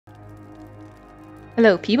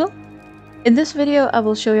Hello people! In this video I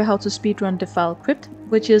will show you how to speedrun Defiled Crypt,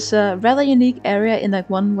 which is a rather unique area in that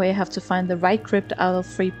one where you have to find the right crypt out of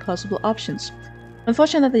 3 possible options.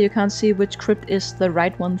 Unfortunately you can't see which crypt is the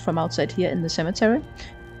right one from outside here in the cemetery,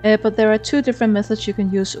 but there are 2 different methods you can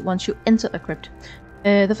use once you enter a crypt.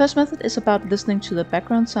 The first method is about listening to the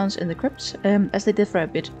background sounds in the crypts, as they differ a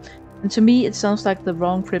bit. And to me it sounds like the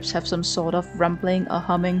wrong crypts have some sort of rumbling or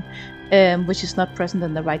humming, which is not present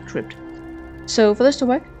in the right crypt. So for this to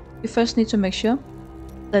work, you first need to make sure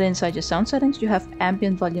that inside your sound settings you have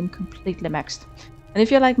ambient volume completely maxed. And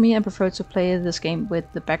if you're like me and prefer to play this game with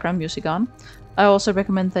the background music on, I also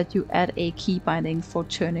recommend that you add a key binding for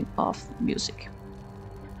turning off music.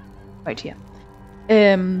 Right here.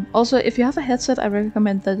 Also, if you have a headset, I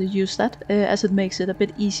recommend that you use that, as it makes it a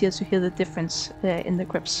bit easier to hear the difference in the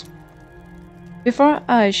crypts. Before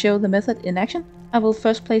I show the method in action, I will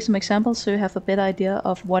first play some examples so you have a better idea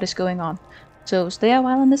of what is going on. So stay a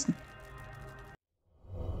while and listen.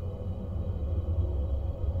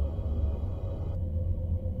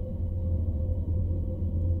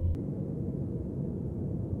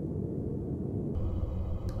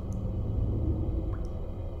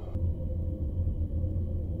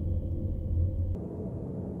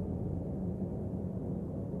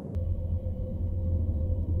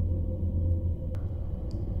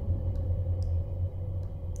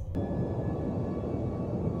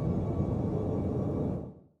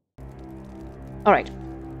 Alright,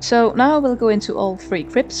 so now I will go into all 3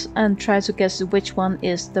 crypts and try to guess which one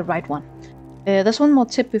is the right one. There's one more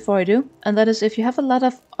tip before I do, and that is if you have a lot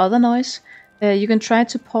of other noise, you can try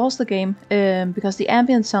to pause the game, because the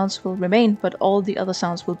ambient sounds will remain, but all the other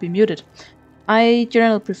sounds will be muted. I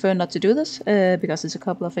generally prefer not to do this, because it's a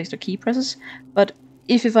couple of extra key presses, but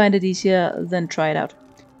if you find it easier, then try it out.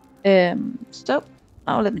 So,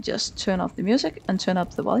 now let me just turn off the music and turn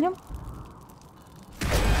up the volume.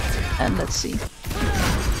 And let's see.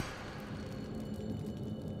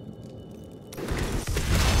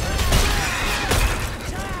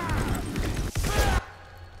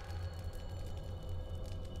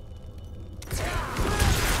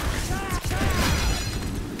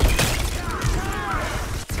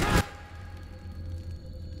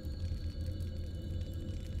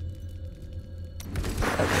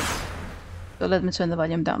 So let me turn the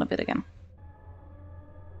volume down a bit again.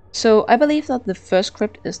 So I believe that the first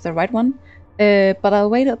crypt is the right one, but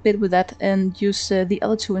I'll wait a bit with that and use the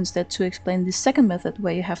other 2 instead to explain the second method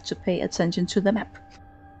where you have to pay attention to the map.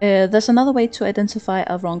 There's another way to identify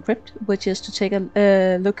a wrong crypt, which is to take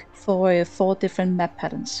a look for 4 different map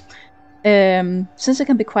patterns. Since it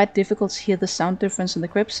can be quite difficult to hear the sound difference in the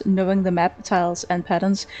crypts, knowing the map tiles and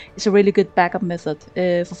patterns is a really good backup method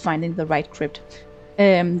for finding the right crypt.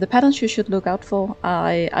 The patterns you should look out for are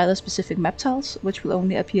either specific map tiles, which will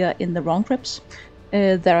only appear in the wrong crypts.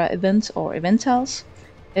 There are event or event tiles.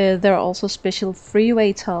 There are also special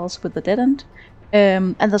freeway tiles with the dead end.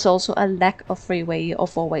 And there's also a lack of freeway or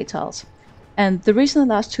 4-way tiles. And the reason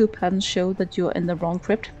the last 2 patterns show that you're in the wrong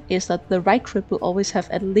crypt is that the right crypt will always have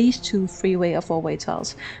at least 2 freeway or 4-way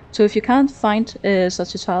tiles. So if you can't find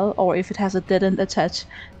such a tile, or if it has a dead end attached,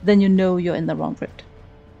 then you know you're in the wrong crypt.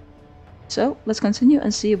 So let's continue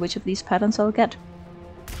and see which of these patterns I'll get.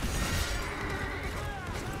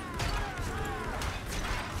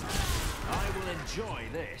 I will enjoy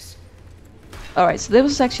this. Alright, so this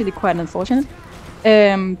was actually quite unfortunate,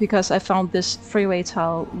 because I found this freeway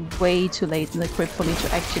tile way too late in the crypt for me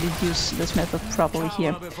to actually use this method properly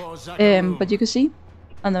here. But you can see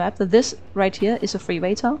on the map that this right here is a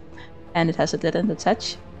freeway tile, and it has a dead end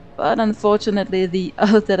attached. But unfortunately the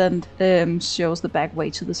other dead end shows the back way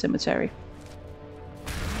to the cemetery.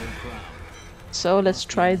 So let's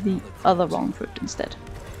try the other wrong crypt instead.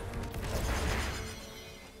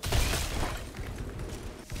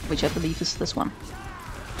 Which I believe is this one.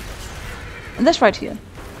 And this right here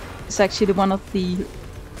is actually one of the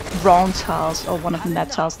wrong tiles, or one of the map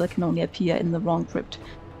tiles that can only appear in the wrong crypt.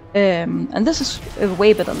 And this is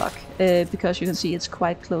way better luck, because you can see it's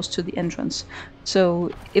quite close to the entrance. So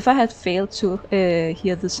if I had failed to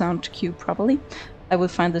hear the sound cue properly, I would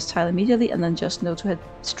find this tile immediately and then just know to head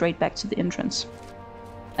straight back to the entrance.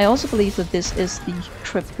 I also believe that this is the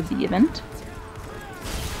crypt with the event.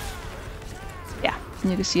 Yeah, and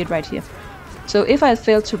you can see it right here. So if I had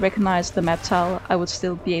failed to recognize the map tile, I would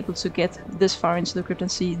still be able to get this far into the crypt and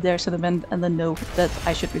see there's an event and then know that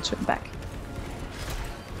I should return back.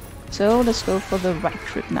 So let's go for the right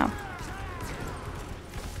crypt now.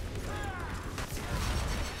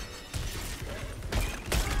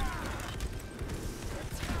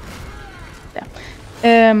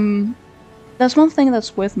 Yeah. There's one thing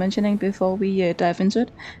that's worth mentioning before we dive into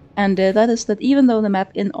it, and that is that even though the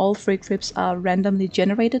map in all 3 crypts are randomly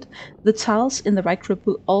generated, the tiles in the right crypt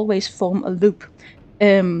will always form a loop.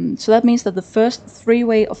 So that means that the first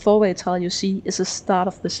 3-way or 4-way tile you see is the start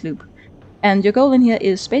of this loop. And your goal in here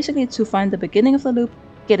is basically to find the beginning of the loop,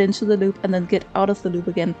 get into the loop, and then get out of the loop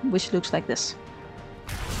again, which looks like this.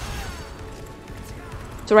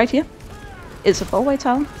 So right here is a 4-way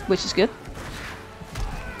tile, which is good.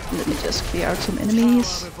 Let me just clear out some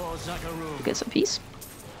enemies to get some peace.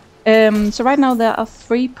 So right now there are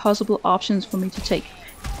 3 possible options for me to take.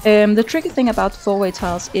 The tricky thing about 4-way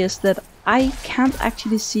tiles is that I can't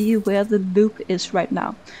actually see where the loop is right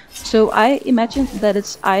now. So I imagine that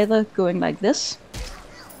it's either going like this,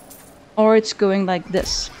 or it's going like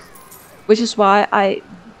this. Which is why I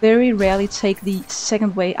very rarely take the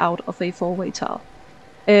second way out of a 4-way tile.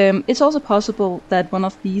 It's also possible that one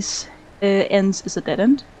of these ends is a dead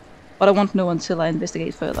end, but I won't know until I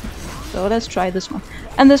investigate further. So let's try this one.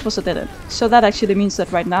 And this was a dead end. So that actually means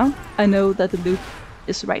that right now I know that the loop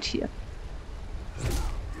is right here.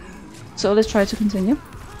 So let's try to continue.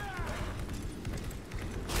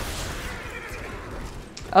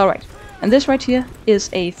 Alright, and this right here is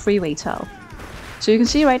a 3-way tile. So you can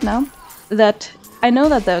see right now that I know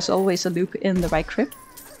that there's always a loop in the right crypt,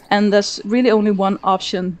 and there's really only one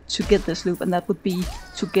option to get this loop, and that would be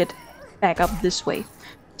to get back up this way.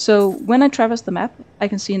 So when I traverse the map, I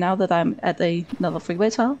can see now that I'm at another 3-way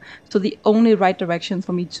tile, so the only right direction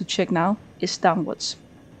for me to check now is downwards.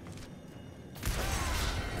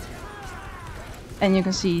 And you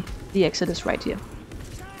can see the exit is right here.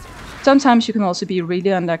 Sometimes you can also be really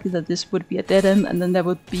unlucky that this would be a dead end, and then there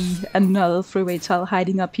would be another 3-way tile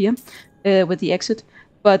hiding up here with the exit.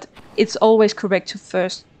 But it's always correct to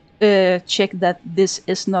first check that this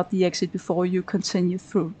is not the exit before you continue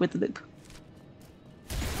through with the loop.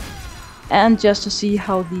 And just to see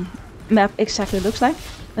how the map exactly looks like,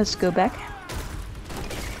 let's go back.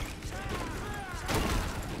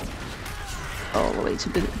 All the way to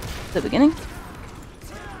the beginning.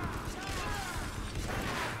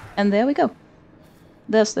 And there we go.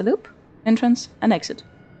 There's the loop, entrance, and exit.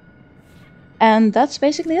 And that's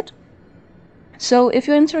basically it. So if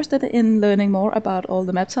you're interested in learning more about all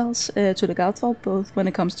the map tiles to look out for, both when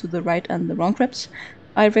it comes to the right and the wrong crypts,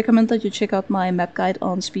 I recommend that you check out my map guide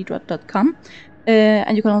on speedrun.com,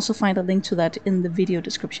 and you can also find a link to that in the video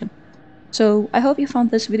description. So I hope you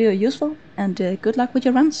found this video useful, and good luck with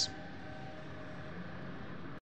your runs!